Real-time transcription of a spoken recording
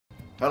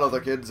Hello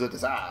there kids, it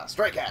is I,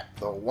 Stray Cat,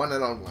 the one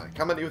and only,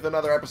 coming to you with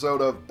another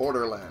episode of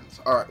Borderlands.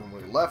 Alright, when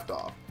we left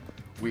off,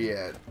 we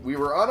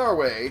were on our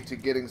way to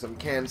getting some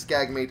canned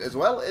skag meat as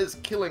well as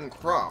killing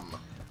Crumb.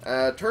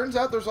 Turns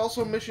out there's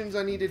also missions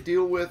I need to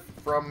deal with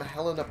from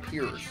Helena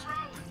Pierce.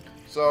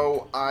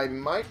 So I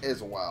might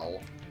as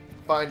well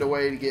find a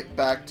way to get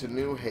back to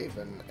New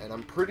Haven, and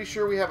I'm pretty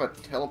sure we have a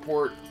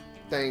teleport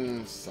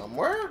thing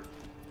somewhere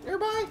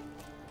nearby,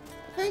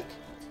 I think.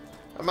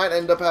 I might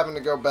end up having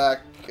to go back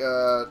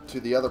to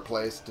the other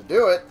place to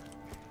do it,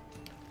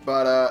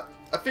 but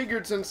I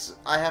figured since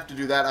I have to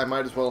do that, I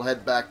might as well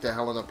head back to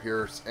Helena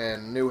Pierce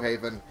and New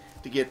Haven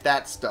to get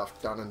that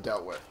stuff done and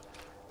dealt with.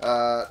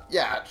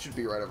 Yeah, it should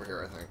be right over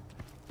here,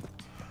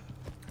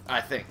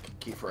 I think.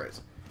 Key phrase.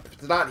 If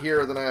it's not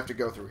here, then I have to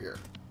go through here.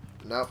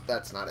 Nope,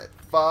 that's not it.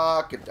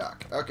 Fuck a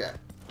duck. Okay.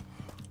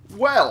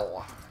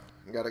 Well,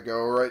 gotta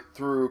go right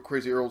through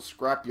Crazy Earl's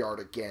scrapyard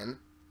again.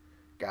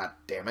 God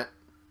damn it.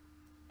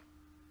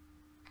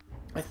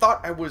 I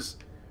thought I was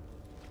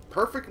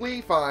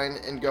perfectly fine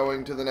in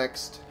going to the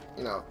next,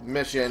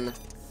 mission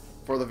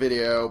for the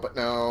video, but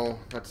no,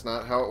 that's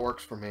not how it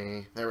works for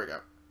me. There we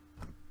go.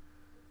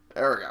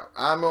 There we go.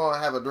 I'm going to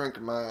have a drink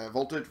of my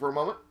voltage for a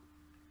moment.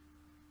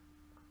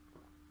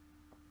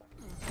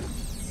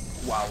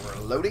 While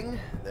we're loading,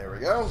 there we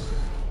go.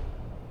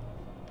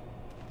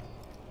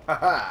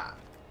 Haha.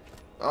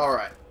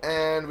 Alright,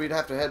 and we'd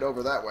have to head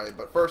over that way,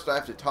 but first I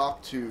have to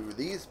talk to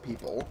these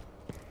people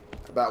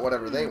about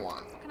whatever they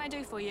want. What can I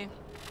do for you?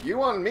 You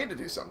wanted me to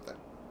do something.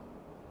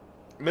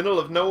 Middle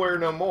of nowhere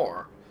no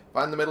more.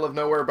 Find the middle of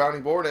nowhere bounty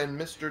board and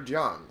Mr.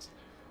 John's.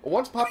 A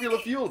once popular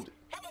fuel...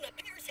 Helena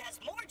Pierce has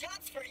more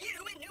jobs for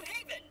you in New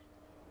Haven.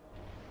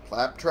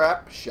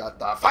 Claptrap, shut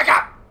the fuck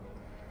up!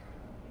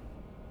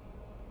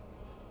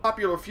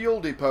 Popular fuel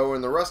depot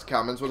in the Rust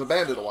Commons was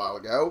abandoned a while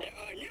ago. There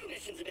are new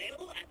missions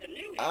available at the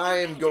New Haven. I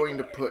am going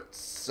to put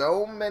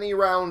so many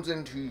rounds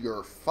into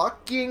your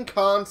fucking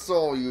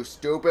console, you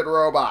stupid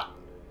robot.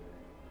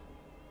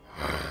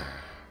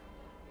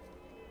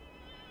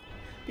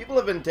 People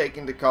have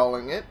taken to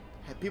calling it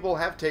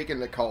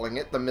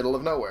the middle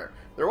of nowhere.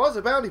 There was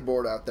a bounty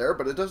board out there,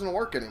 but it doesn't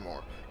work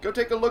anymore. Go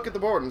take a look at the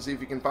board and see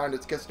if you can find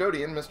its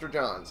custodian, Mr.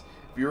 Johns.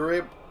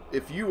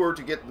 If you were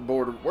to get the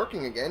board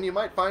working again, you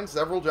might find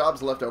several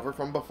jobs left over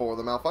from before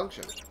the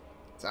malfunction.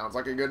 Sounds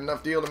like a good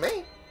enough deal to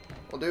me.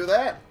 We'll do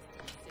that.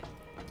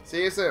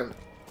 See you soon.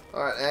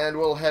 Alright, and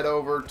we'll head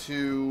over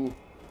to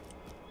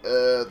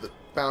the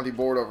bounty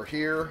board over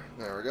here.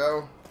 There we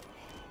go.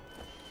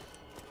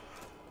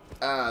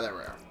 There we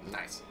are.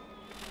 Nice.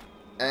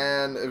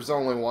 And it was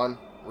only one.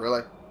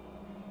 Really?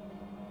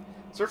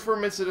 Search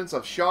for incidents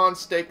of Sean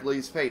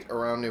Stakely's fate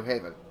around New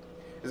Haven.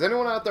 Is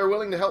anyone out there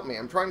willing to help me?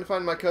 I'm trying to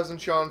find my cousin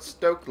Sean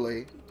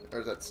Stokely.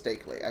 Or is that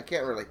Stakely? I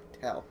can't really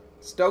tell.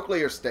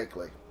 Stokely or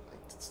Stakely?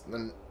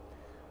 The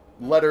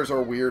letters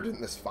are weird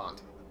in this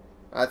font.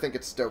 I think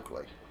it's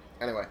Stokely.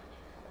 Anyway.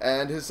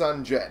 And his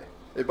son Jed.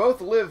 They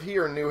both live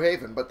here in New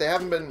Haven, but they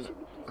haven't been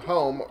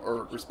home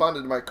or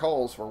responded to my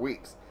calls for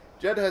weeks.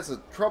 Jed was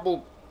a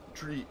troubled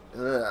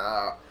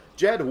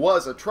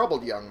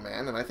young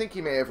man, and I think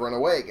he may have run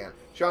away again.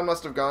 Sean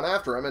must have gone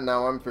after him, and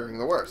now I'm fearing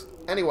the worst.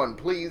 Anyone,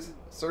 please,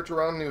 search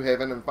around New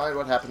Haven and find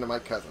what happened to my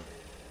cousin.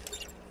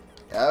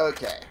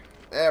 Okay,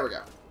 there we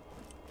go.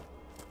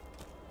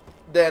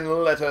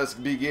 Then let us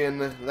begin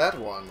that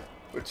one,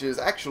 which is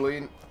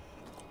actually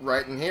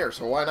right in here,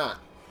 so why not?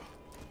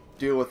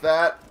 Deal with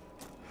that.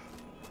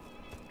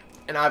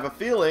 And I have a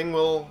feeling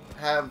we'll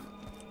have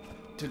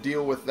to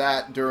deal with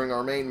that during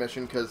our main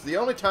mission, because the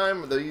only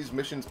time these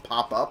missions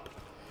pop up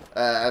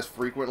as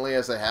frequently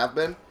as they have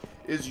been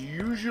is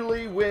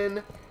usually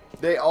when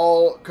they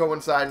all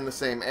coincide in the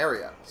same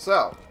area.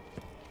 So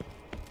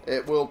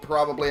it will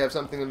probably have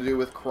something to do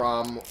with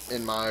Crumb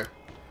in my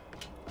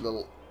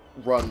little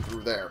run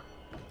through there.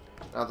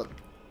 Now the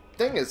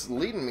thing is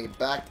leading me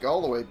back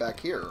all the way back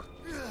here.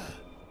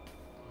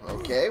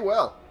 Okay,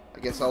 well, I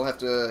guess I'll have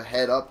to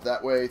head up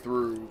that way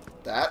through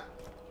that.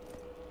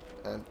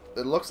 And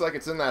it looks like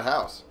it's in that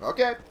house.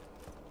 Okay.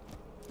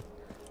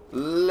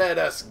 Let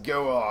us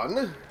go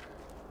on.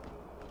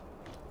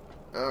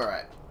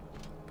 Alright.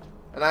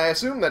 And I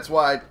assume that's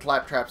why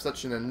Claptrap's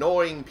such an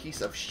annoying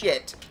piece of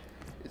shit.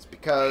 It's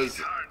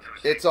because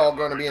it's all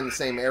going to be in the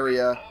same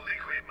area.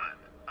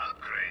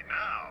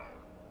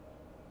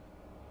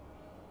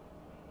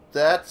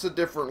 That's a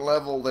different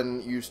level than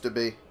it used to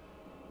be.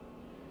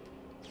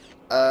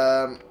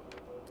 Yeah,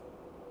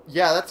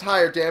 that's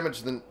higher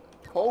damage than...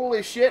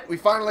 Holy shit, we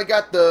finally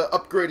got the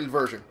upgraded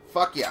version.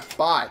 Fuck yeah.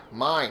 Buy.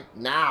 Mine.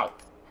 Now.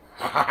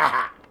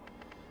 Alright,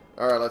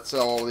 let's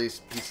sell all these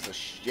pieces of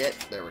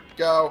shit. There we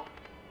go.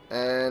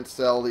 And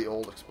sell the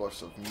old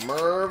explosive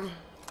Merv.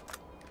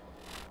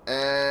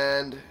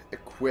 And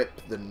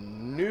equip the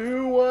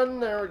new one.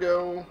 There we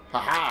go.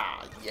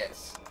 Haha.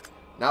 Yes.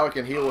 Now I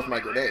can heal with my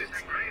grenades.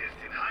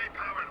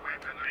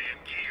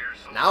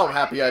 Now I'm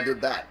happy I did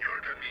that.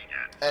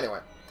 Anyway,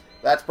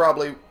 that's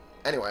probably...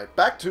 Anyway,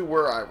 back to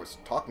where I was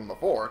talking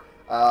before.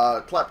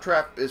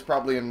 Claptrap is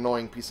probably an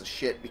annoying piece of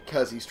shit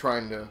because he's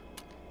trying to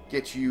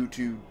get you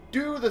to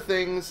do the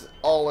things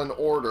all in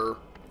order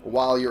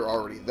while you're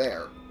already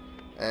there.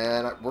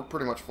 And we're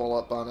pretty much full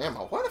up on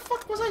ammo. Why the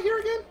fuck was I here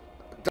again?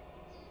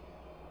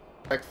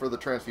 For the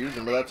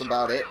transfusion, but that's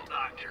about it.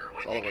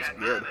 All of us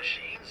good.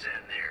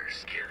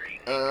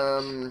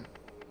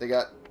 They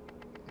got...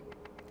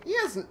 He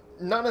has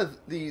none of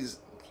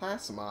these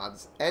class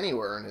mods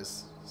anywhere in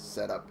his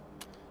setup.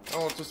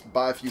 I'll just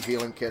buy a few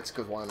healing kits,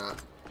 because why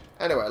not?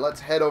 Anyway,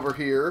 let's head over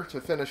here to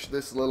finish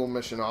this little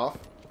mission off.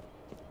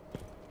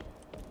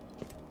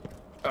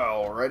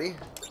 Alrighty.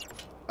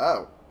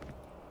 Oh.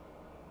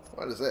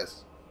 What is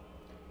this?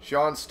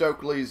 Sean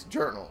Stokely's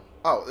journal.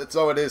 Oh, it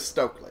is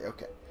Stokely.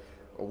 Okay.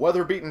 A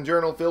weather-beaten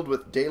journal filled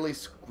with daily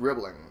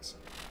scribblings.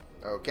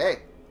 Okay.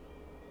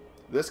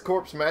 This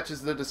corpse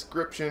matches the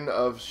description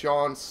of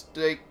Sean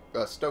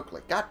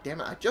Stokely. God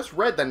damn it, I just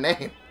read the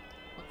name.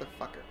 What the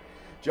fucker?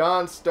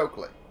 John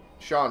Stokely.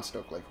 Sean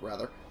Stokely,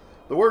 rather.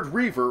 The word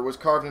Reaver was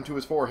carved into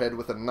his forehead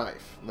with a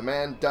knife. The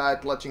man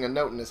died clutching a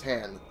note in his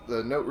hand.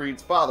 The note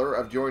reads, "Father,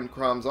 I've joined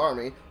Crom's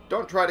army.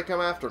 Don't try to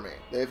come after me.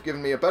 They've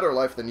given me a better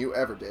life than you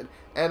ever did,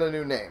 and a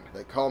new name.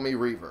 They call me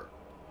Reaver."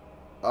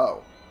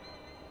 Oh.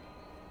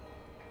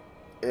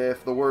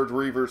 If the word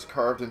Reaver's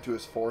carved into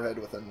his forehead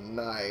with a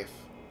knife,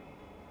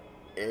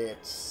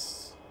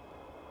 it's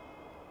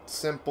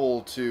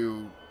simple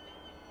to,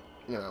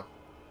 you know,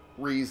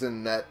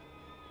 reason that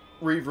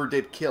Reaver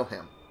did kill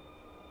him.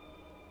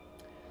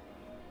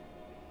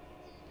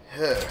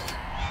 Oh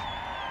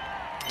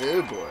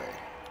boy.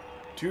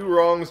 2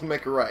 wrongs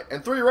make a right.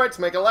 And 3 rights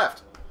make a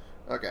left.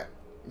 Okay.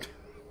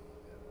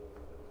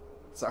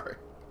 Sorry.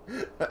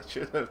 I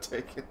should have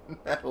taken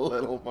that a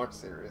little more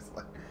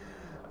seriously.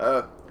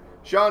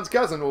 Sean's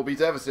cousin will be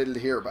devastated to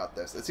hear about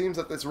this. It seems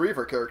that this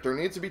Reaver character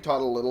needs to be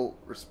taught a little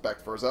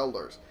respect for his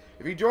elders.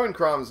 If he joined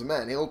Crom's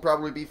men, he'll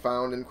probably be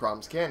found in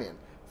Crom's Canyon.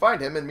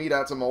 Find him and meet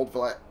out some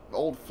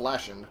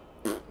old-fashioned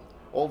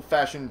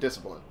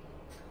discipline.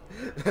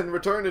 Then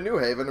return to New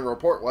Haven and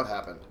report what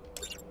happened.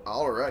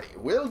 Alrighty,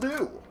 will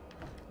do.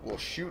 We'll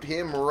shoot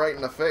him right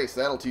in the face.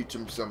 That'll teach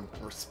him some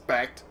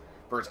respect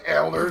for his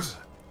elders.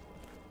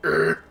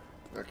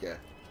 Okay.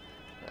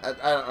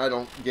 I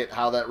don't get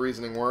how that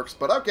reasoning works,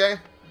 but okay.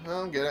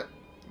 I'll get it.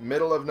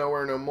 Middle of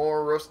nowhere no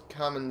more. Rust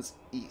Commons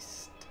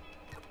East.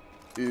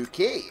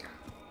 Okay.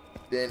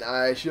 Then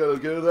I shall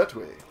go that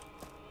way.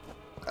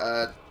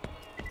 I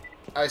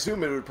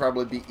assume it would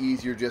probably be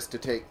easier just to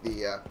take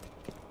the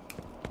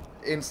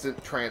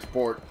instant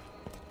transport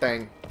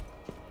thing.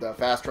 The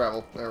fast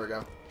travel. There we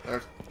go.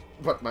 There's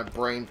what my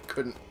brain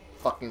couldn't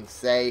fucking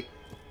say.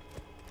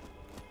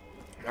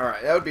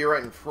 Alright, that would be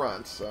right in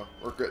front, so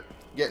we're good.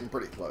 Getting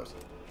pretty close.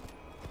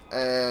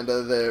 And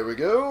there we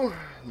go.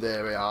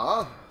 There we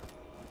are.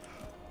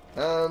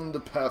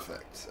 And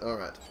perfect.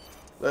 Alright.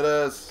 Let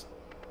us...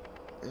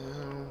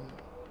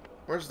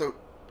 where's the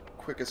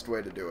quickest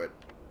way to do it?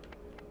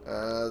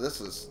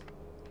 This is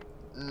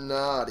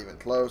not even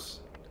close.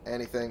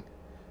 Anything.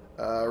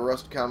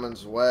 Rust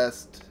Commons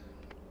West.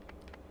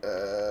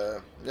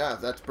 Yeah,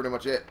 that's pretty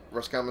much it.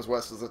 Rust Commons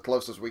West is the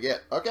closest we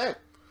get. Okay.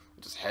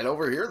 We'll just head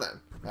over here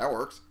then. That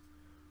works.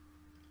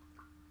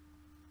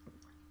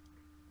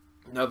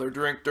 Another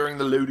drink during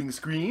the loading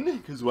screen,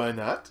 because why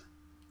not?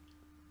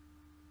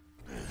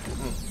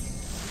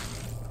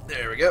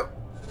 There we go.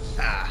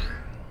 Ah.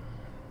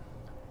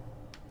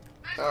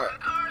 Alright.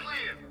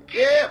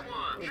 Yeah!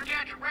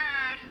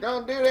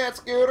 Don't do that,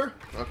 Scooter.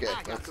 Okay,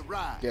 let's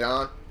get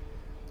on.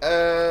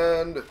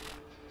 And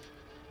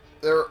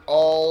they're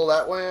all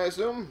that way, I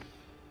assume?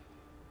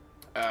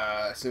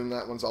 I assume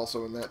that one's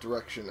also in that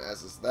direction,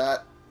 as is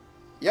that.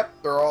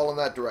 Yep, they're all in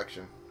that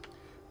direction.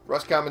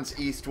 Rust Commons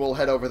East, we'll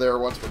head over there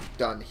once we're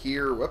done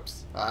here.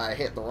 Whoops, I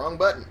hit the wrong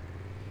button.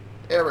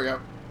 There we go.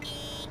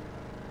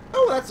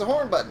 Oh, that's the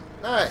horn button.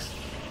 Nice.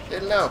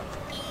 Didn't know.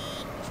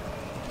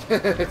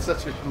 It's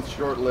such a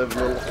short-lived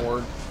little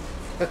horn.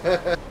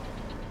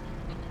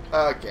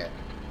 Okay.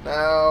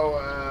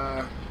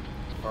 Now,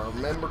 if I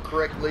remember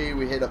correctly,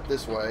 we head up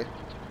this way.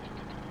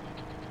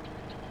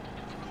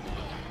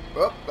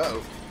 Oh,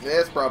 uh-oh.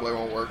 This probably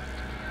won't work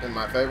in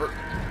my favor.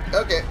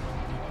 Okay.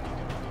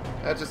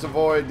 Let's just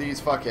avoid these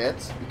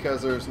fuckheads,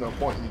 because there's no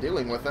point in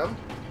dealing with them.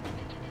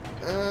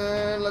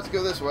 And let's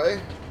go this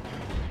way.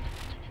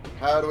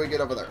 How do we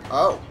get over there?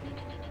 Oh.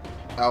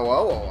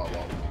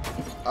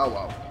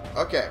 Oh.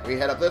 Okay, we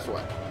head up this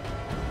way.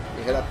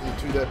 We head up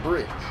into that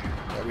bridge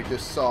that we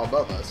just saw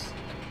above us.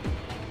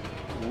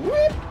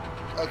 Whoop!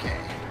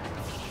 Okay.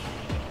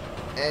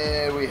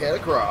 And we head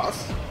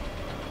across.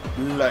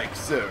 Like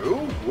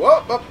so.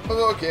 Whoop!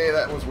 Okay,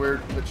 that was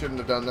weird. I shouldn't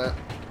have done that.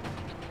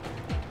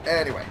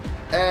 Anyway.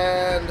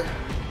 And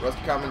Rust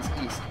Commons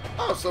East.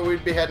 Oh, so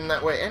we'd be heading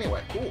that way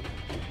anyway. Cool.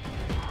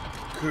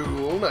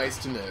 Cool, nice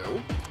to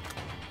know.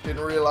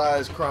 Didn't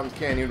realize Crom's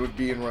Canyon would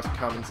be in Rust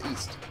Commons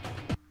East.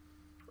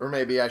 Or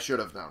maybe I should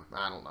have known.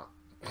 I don't know.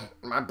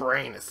 My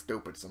brain is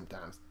stupid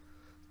sometimes.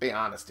 Be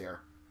honest here.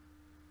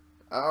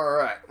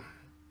 Alright.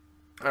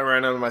 I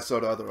ran out of my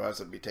soda, otherwise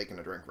I'd be taking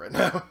a drink right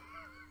now.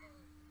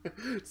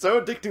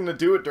 So addicting to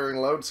do it during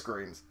load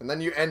screens. And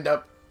then you end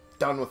up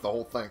done with the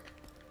whole thing.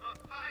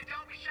 Hey,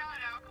 don't be shy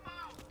now. Come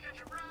on, catch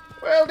your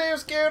breath. Well, dear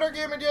Scooter,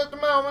 give me just a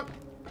moment.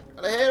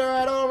 Gotta head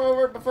right on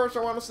over, but first I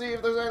want to see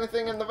if there's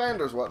anything in the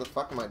vendors. What the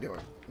fuck am I doing?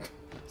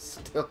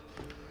 Still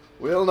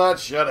will not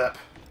shut up.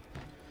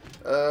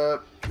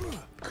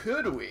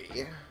 Could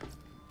we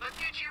Let's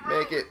get you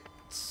make it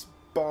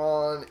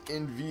spawn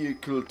in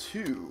vehicle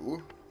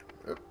 2?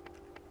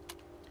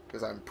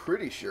 Because I'm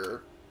pretty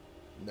sure.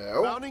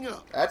 No, Rounding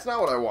up. that's not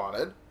what I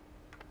wanted.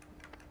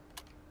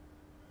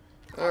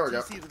 There we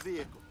go. See the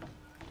vehicle.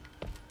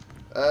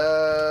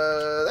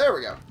 There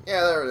we go.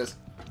 Yeah, there it is.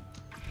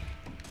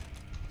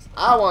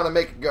 I want to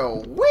make it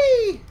go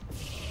wee!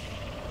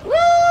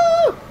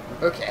 Woo!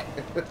 Okay.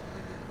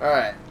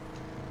 Alright.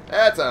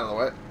 That's out of the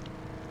way.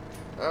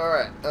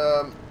 Alright,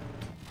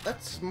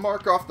 let's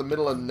mark off the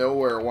middle of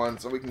nowhere one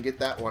so we can get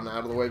that one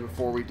out of the way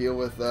before we deal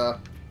with,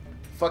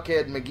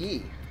 Fuckhead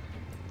McGee.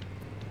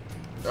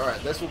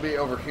 Alright, this will be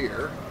over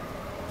here.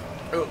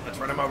 Oh, let's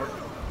run him over.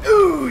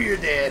 Ooh, you're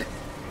dead!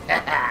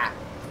 Ha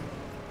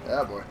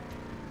Oh boy.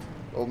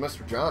 Old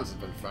Mr. Johns has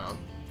been found.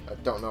 I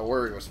don't know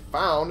where he was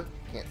found.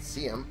 Can't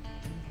see him.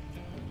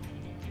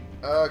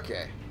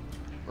 Okay.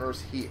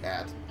 Where's he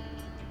at?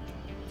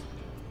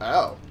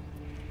 Oh.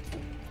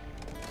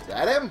 Is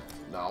that him?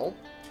 No.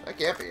 That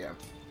can't be him.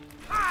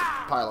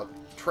 Pile of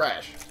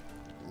trash.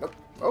 Nope.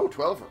 Oh,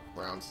 12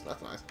 rounds.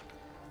 That's nice.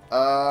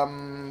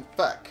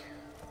 Fuck.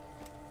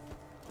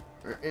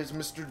 Where is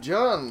Mr.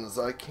 Johns?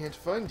 I can't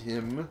find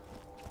him.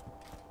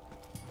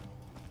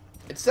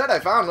 It said I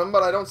found him,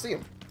 but I don't see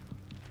him.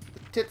 The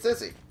tits is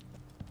he?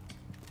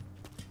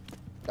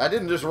 I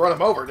didn't just run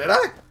him over, did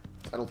I?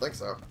 I don't think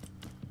so.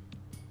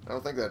 I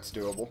don't think that's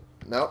doable.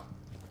 Nope.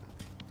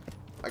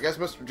 I guess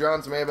Mr.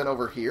 Johns may have been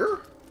over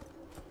here?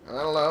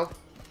 I don't know.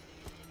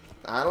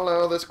 I don't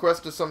know. This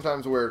quest is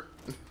sometimes weird.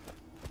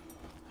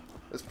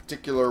 This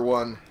particular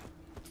one.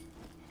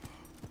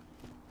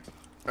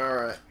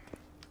 Alright.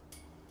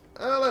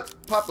 Let's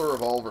pop the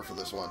revolver for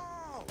this one.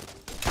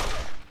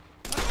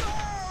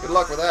 Good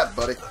luck with that,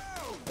 buddy.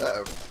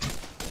 Uh-oh.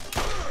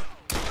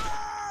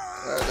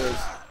 There it is.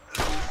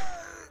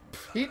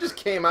 He just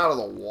came out of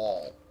the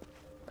wall.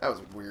 That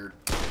was weird.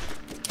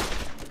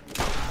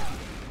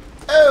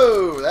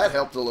 Oh, that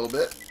helped a little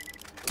bit.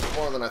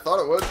 More than I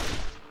thought it would.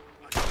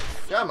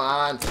 Come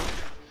on.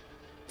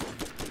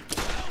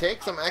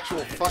 Take some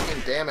actual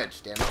fucking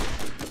damage, damn it.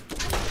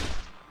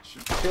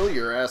 Should kill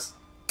your ass.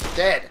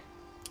 Dead.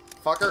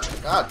 Fucker.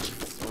 God,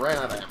 jeez. Ran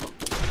out of ammo.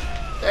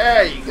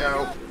 There you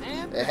go.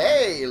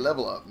 Hey,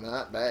 level up.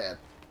 Not bad.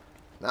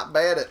 Not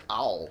bad at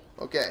all.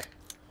 Okay.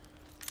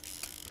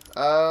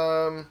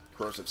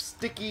 Corrosive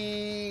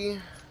sticky.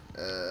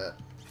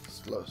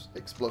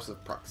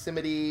 Explosive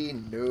proximity.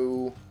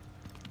 No.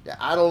 Yeah,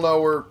 I don't know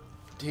where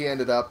he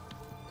ended up.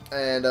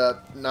 And,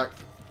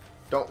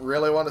 don't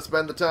really want to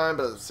spend the time,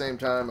 but at the same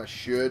time, I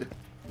should.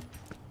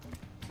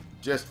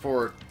 Just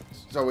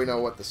so we know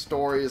what the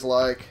story is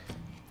like.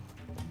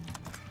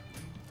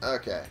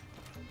 Okay.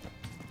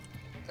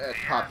 Let's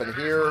pop in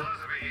here.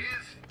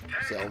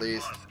 Sell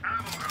these.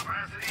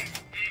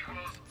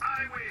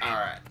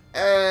 Alright.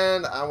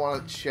 And I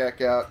want to check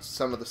out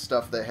some of the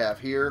stuff they have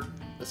here.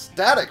 The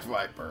Static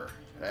Viper.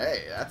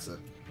 Hey, that's a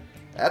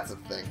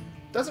thing.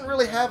 Doesn't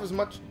really have as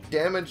much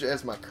damage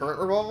as my current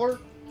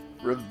revolver,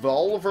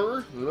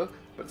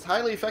 but it's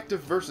highly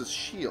effective versus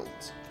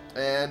shields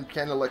and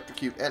can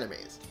electrocute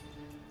enemies.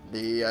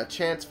 The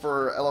chance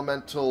for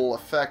elemental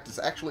effect is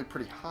actually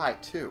pretty high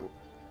too.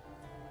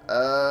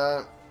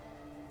 But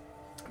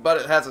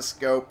it has a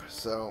scope,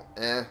 so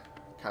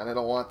kind of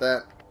don't want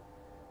that.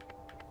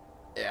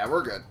 Yeah,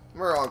 we're good.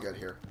 We're all good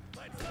here.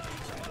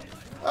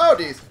 Oh,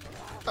 geez.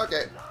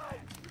 Okay.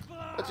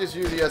 Let's just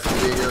use the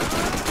SMG here.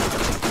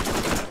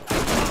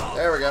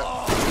 There we go.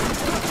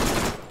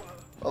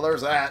 Well,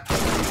 there's that.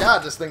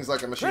 God, this thing's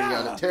like a machine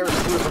gun. It tears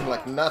through them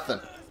like nothing.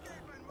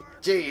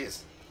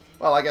 Jeez.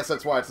 Well, I guess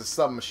that's why it's a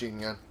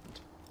submachine gun.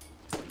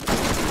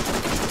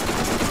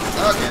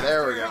 Okay,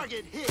 there we go.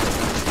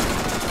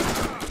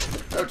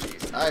 Oh,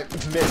 jeez. I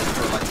missed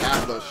for like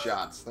half those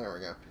shots. There we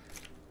go.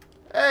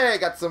 Hey,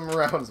 got some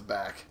rounds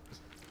back.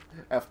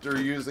 After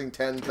using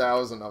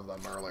 10,000 of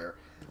them earlier.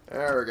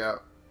 There we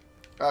go.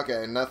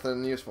 Okay,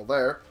 nothing useful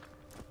there.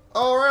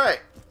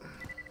 Alright.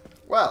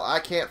 Well, I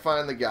can't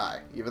find the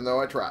guy, even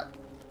though I tried.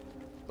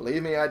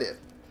 Believe me, I did.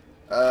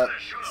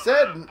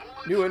 Said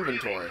new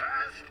inventory.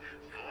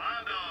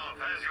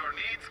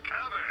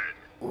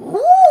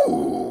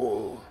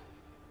 Ooh!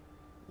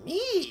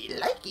 Me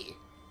likey.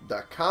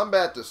 The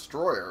Combat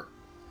Destroyer.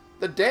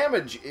 The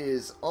damage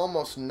is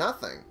almost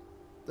nothing.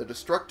 The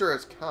Destructor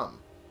has come.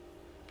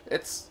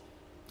 It's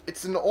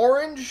an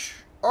orange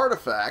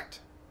artifact,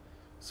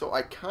 so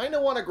I kind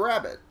of want to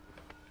grab it.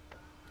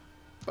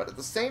 But at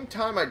the same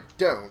time, I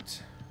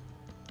don't.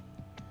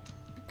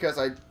 Because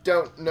I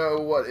don't know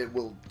what it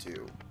will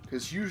do.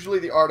 Because usually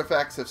the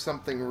artifacts have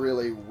something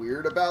really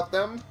weird about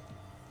them.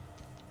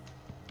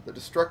 The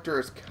Destructor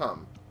has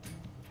come.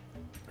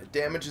 The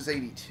damage is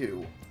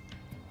 82.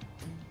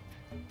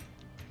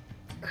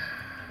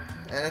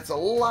 And it's a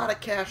lot of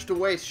cash to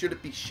waste, should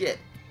it be shit.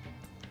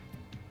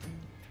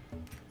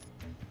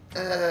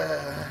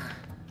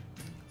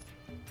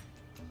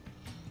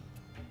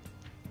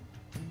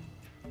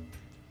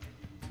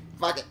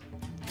 Fuck it.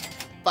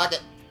 Fuck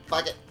it.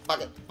 Fuck it.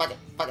 Fuck it. Fuck it.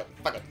 Fuck it.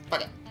 Fuck it.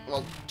 Fuck it.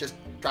 Well, just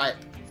try it.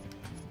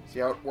 See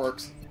how it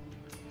works.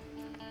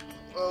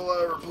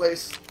 We'll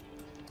replace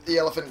the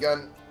elephant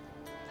gun.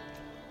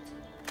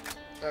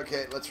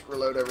 Okay, let's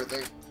reload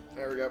everything.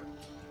 There we go.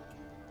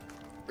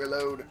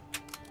 Reload. There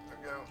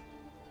we go.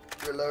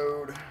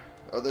 Reload.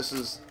 Oh, this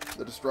is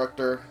the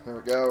destructor. There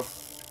we go.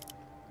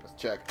 Let's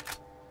check.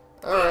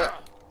 Alright.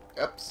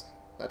 Oops.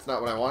 That's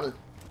not what I wanted.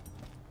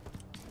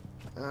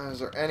 Is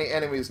there any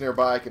enemies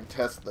nearby I can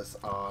test this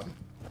on?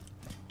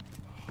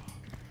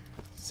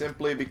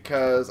 Simply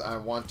because I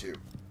want to.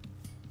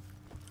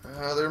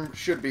 There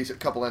should be a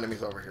couple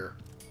enemies over here.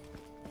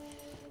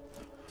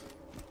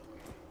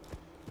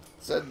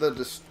 Said the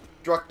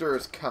destructor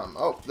has come.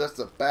 Oh, that's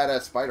a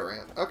badass spider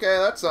ant. Okay,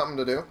 that's something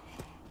to do.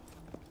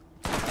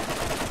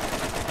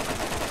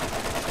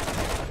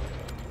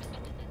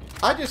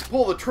 I just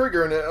pull the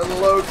trigger and it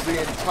unloads the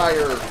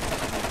entire...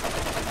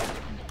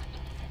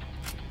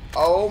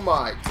 Oh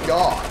my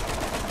god.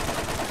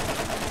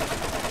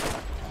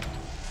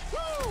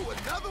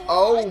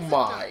 Oh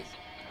my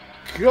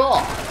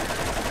god.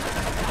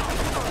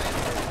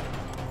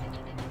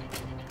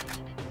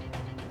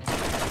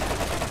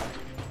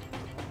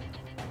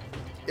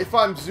 If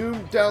I'm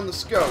zoomed down the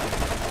scope.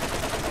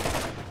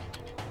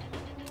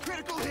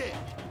 Critical hit.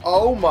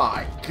 Oh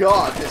my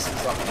god, this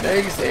is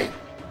amazing.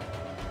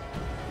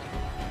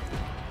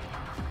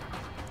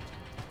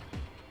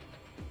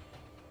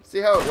 See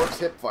how it works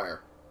hip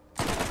fire.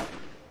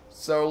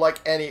 So like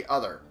any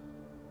other.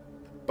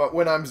 But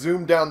when I'm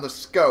zoomed down the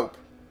scope,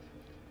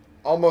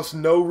 almost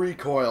no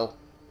recoil,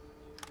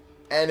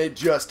 and it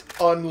just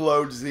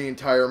unloads the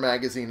entire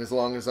magazine as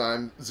long as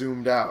I'm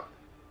zoomed out.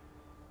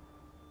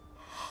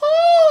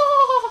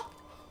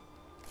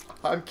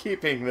 I'm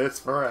keeping this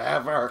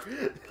forever.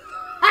 This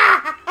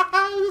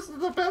is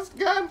the best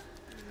gun.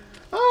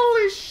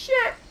 Holy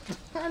shit.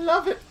 I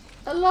love it.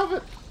 I love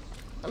it.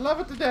 I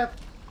love it to death.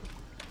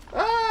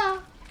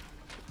 Ah.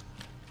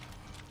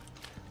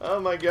 Oh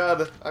my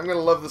god. I'm gonna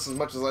love this as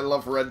much as I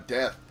love Red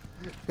Death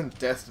and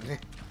Destiny.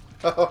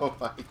 Oh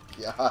my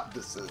god.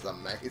 This is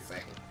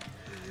amazing.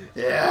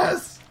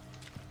 Yes.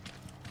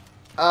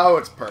 Oh,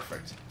 it's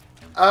perfect.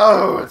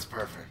 Oh, it's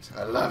perfect.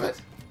 I love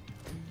it.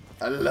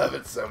 I love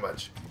it so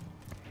much.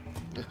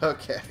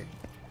 Okay.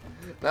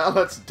 Now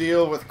let's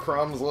deal with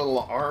Crumb's little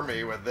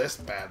army with this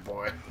bad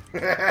boy.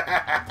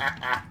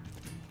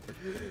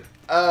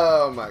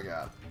 Oh my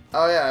god.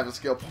 Oh yeah, I have a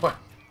skill point.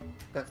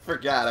 I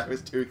forgot, I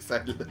was too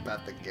excited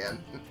about the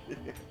gun.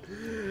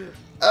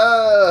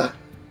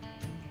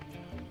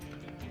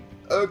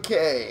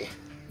 Okay.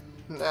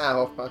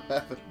 Now, I'm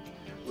having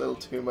a little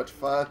too much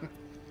fun.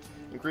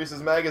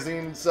 Increases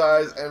magazine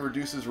size and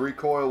reduces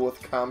recoil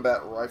with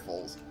combat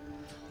rifles.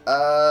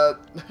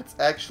 That's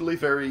actually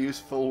very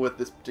useful with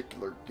this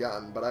particular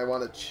gun, but I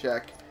want to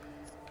check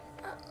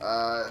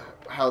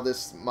how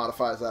this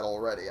modifies that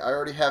already. I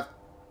already have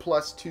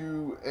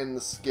 +2 in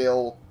the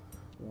skill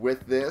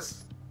with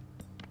this.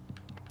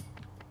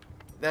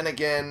 Then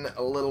again,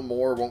 a little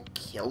more won't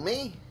kill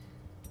me.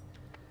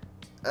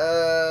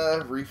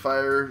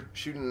 Refire.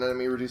 Shooting an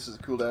enemy reduces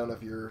the cooldown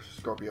of your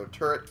Scorpio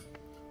turret.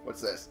 What's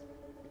this?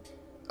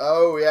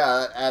 Oh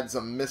yeah, that adds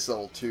a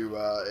missile to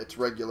its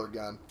regular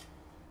gun.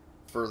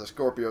 For the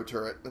Scorpio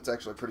turret. That's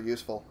actually pretty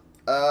useful.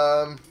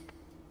 Oh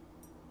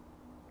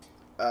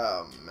man,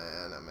 oh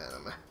man, oh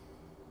man.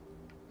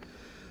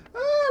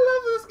 Oh, I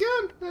love this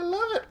gun. I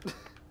love it.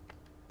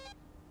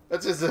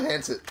 Let's just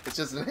enhance it. Let's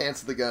just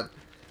enhance the gun.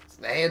 Let's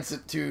enhance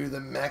it to the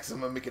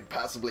maximum it could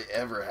possibly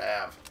ever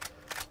have.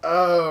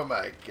 Oh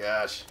my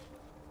gosh.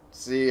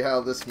 See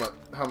how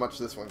much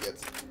this one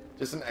gets.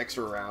 Just an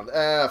extra round.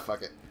 Ah,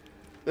 fuck it.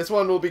 This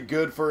one will be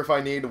good for if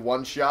I need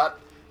one shot.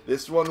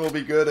 This one will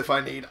be good if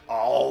I need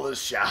all the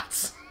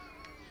shots.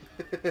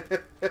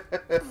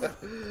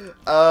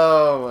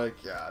 Oh my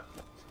god.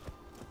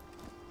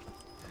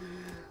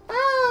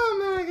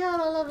 Oh my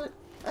god, I love it.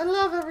 I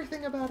love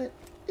everything about it.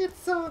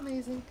 It's so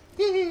amazing.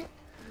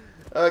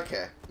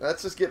 Okay,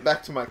 let's just get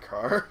back to my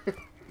car.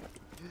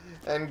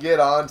 And get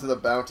on to the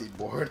bounty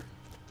board.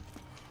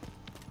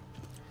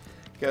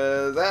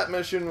 Because that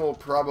mission will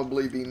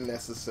probably be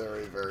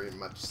necessary, very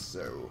much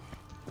so.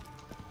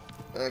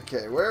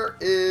 Okay, where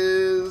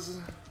is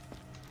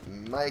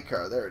my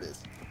car? There it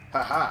is.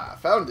 Haha,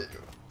 found it.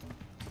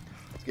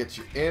 Let's get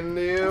you in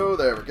you.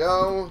 There we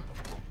go.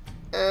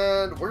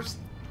 And where's the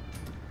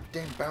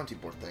damn bounty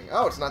board thing?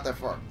 Oh, it's not that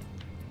far.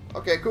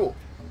 Okay, cool.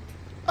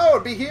 Oh,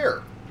 it'd be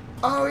here.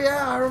 Oh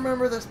yeah, I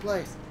remember this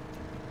place.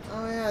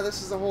 Oh yeah,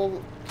 this is a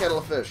whole kettle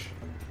of fish.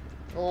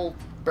 A whole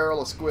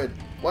barrel of squid.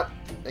 What?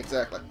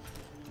 Exactly.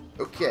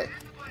 Okay.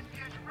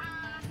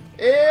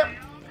 Yep.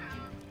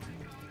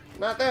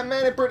 Not that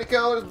many pretty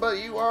colors, but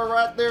you are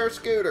right there,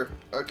 Scooter.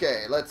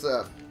 Okay, let's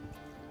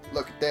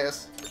look at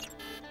this.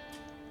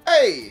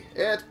 Hey,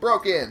 it's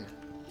broken.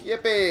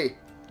 Yippee.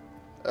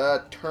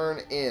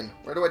 Turn in.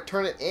 Where do I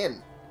turn it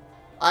in?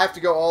 I have to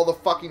go all the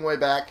fucking way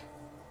back.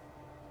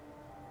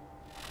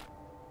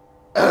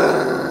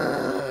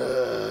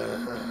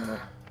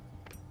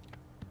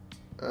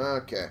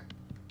 Okay.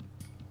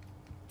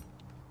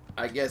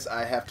 I guess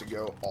I have to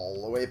go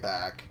all the way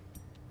back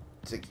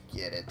to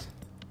get it.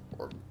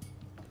 Or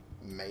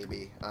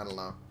maybe. I don't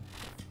know.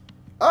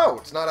 Oh,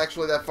 it's not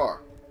actually that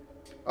far.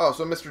 Oh,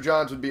 so Mr.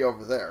 Johns would be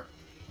over there.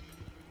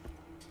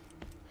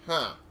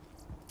 Huh.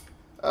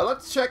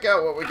 Let's check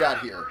out what we got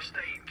here.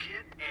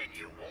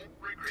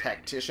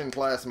 Tactician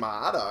class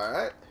mod,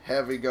 alright.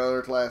 Heavy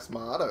gunner class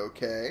mod,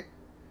 okay.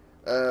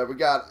 We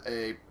got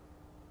a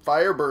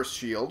fire burst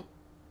shield.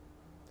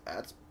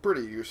 That's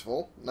pretty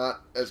useful.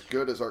 Not as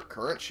good as our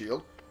current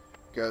shield,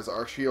 because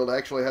our shield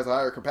actually has a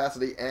higher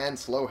capacity and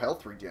slow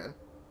health regen.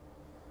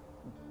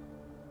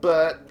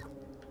 But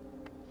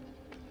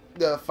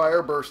the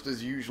fire burst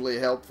is usually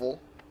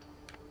helpful.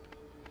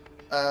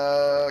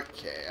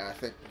 Okay, I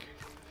think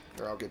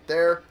I'll get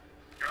there.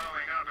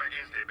 Going up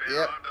against a better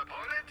armed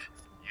opponent,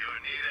 you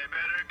need a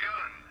better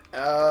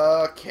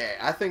gun. Okay,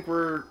 I think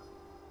we're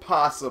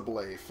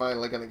possibly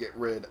finally going to get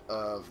rid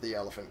of the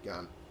elephant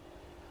gun.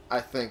 I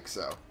think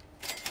so.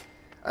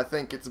 I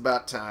think it's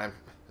about time.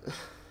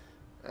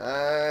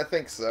 I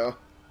think so.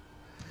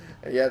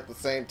 And yet at the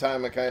same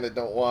time, I kind of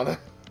don't want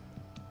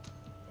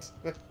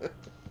to.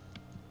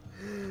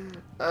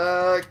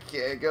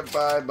 Okay,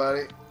 goodbye,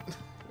 buddy.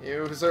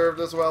 You served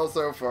us well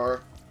so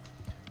far.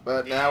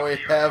 But now we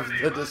have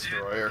the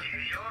destroyer.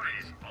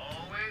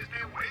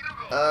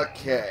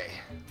 Okay.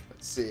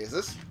 Let's see. Is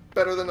this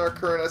better than our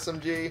current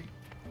SMG?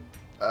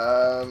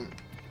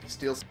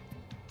 Steel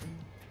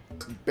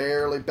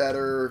barely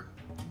better.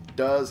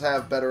 Does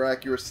have better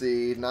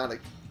accuracy. Not a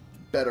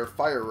better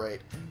fire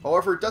rate.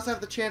 However, it does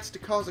have the chance to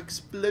cause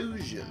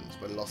explosions,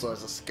 but it also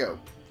has a scope.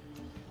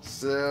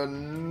 So,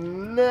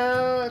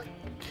 nah,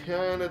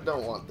 kinda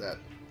don't want that.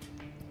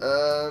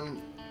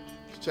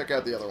 Let's check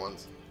out the other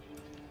ones.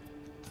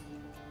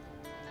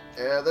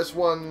 Yeah, this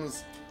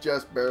one's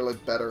just barely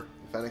better,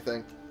 if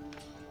anything.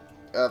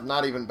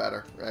 Not even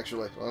better,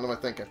 actually. What am I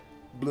thinking?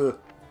 Bleh.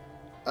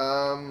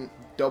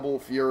 Double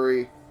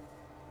Fury.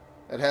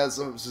 It has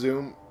a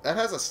zoom. That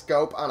has a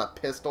scope on a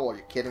pistol. Are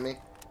you kidding me?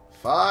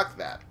 Fuck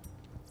that.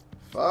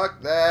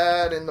 Fuck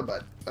that in the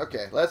butt.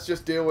 Okay, let's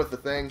just deal with the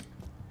thing.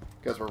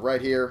 Because we're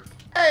right here.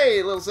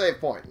 Hey, little save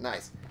point.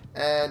 Nice.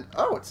 And,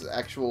 oh, it's an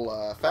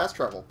actual fast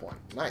travel point.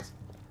 Nice.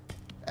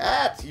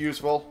 That's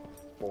useful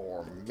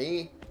for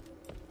me.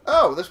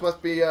 Oh, this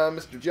must be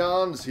Mr.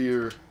 Johns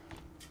here.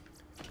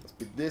 Must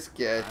be this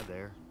guy. Hi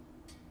there.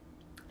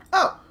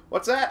 Oh,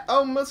 what's that?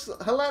 Oh, Miss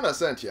Helena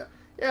sent you.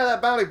 Yeah,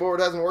 that bounty board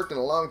hasn't worked in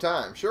a long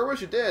time. Sure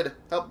wish it did.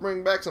 Help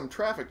bring back some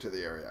traffic to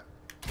the area.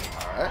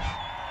 Alright.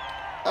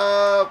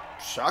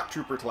 Shock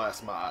Trooper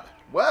class mod.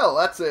 Well,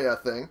 that's a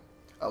thing.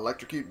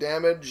 Electrocute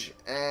damage,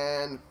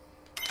 and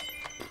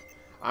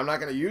I'm not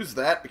going to use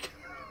that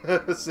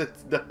because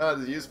it's not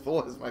as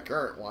useful as my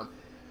current one.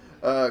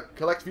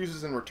 Collect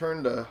fuses and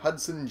return to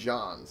Hudson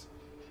Johns.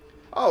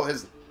 Oh,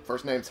 his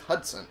first name's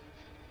Hudson.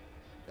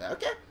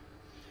 Okay.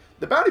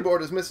 The bounty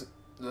board is missing...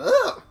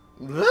 Ugh.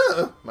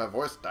 Ugh. My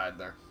voice died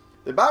there.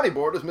 The bounty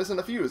board is missing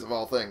a fuse, of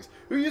all things.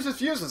 Who uses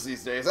fuses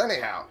these days,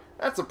 anyhow?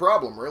 That's the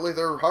problem, really.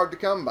 They're hard to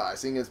come by,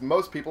 seeing as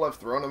most people have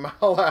thrown them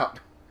all out.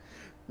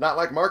 Not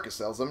like Marcus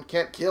sells them.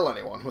 Can't kill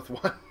anyone with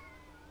one.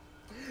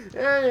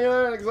 Yeah,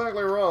 you're not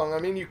exactly wrong. I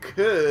mean, you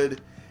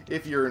could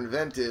if you're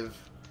inventive,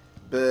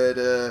 but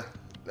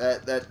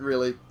that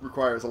really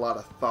requires a lot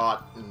of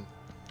thought and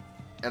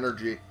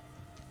energy.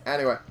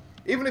 Anyway,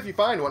 even if you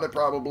find one, it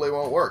probably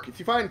won't work. If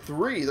you find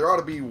 3, there ought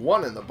to be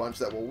 1 in the bunch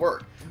that will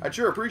work. I'd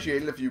sure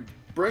appreciate it if you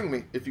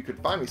could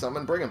find me some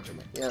and bring them to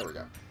me. Yeah, there we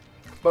go.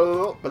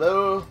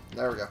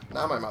 There we go.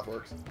 Now my mouth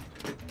works.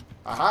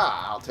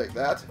 Aha, I'll take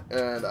that,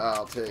 and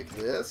I'll take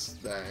this.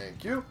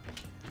 Thank you.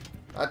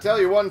 I tell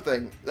you one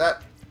thing,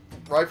 that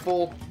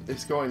rifle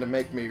is going to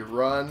make me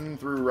run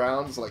through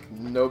rounds like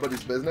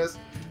nobody's business,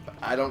 but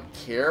I don't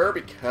care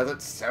because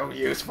it's so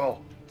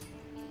useful.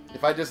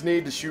 If I just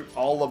need to shoot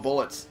all the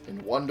bullets in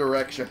one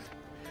direction,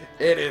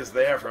 it is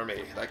there for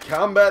me. The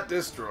Combat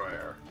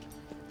Destroyer.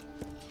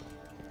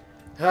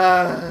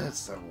 Ah, it's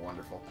so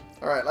wonderful.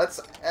 Alright,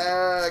 let's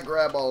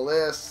grab all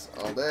this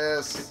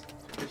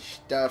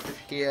stuff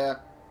here.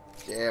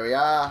 There we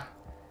are.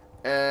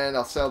 And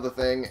I'll sell the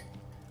thing.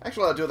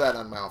 Actually, I'll do that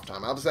on my off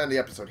time. I'll just end the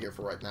episode here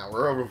for right now.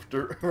 We're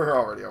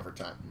already over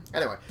time.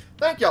 Anyway,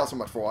 thank y'all so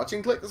much for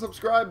watching. Click the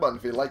subscribe button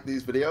if you like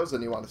these videos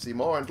and you want to see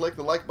more, and click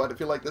the like button if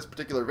you like this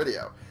particular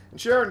video.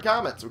 And share and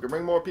comment so we can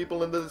bring more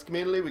people into this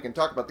community. We can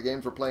talk about the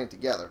games we're playing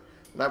together.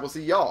 And I will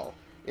see y'all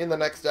in the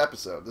next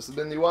episode. This has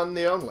been the one,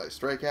 the only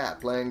Stray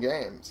Cat playing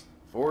games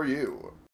for you.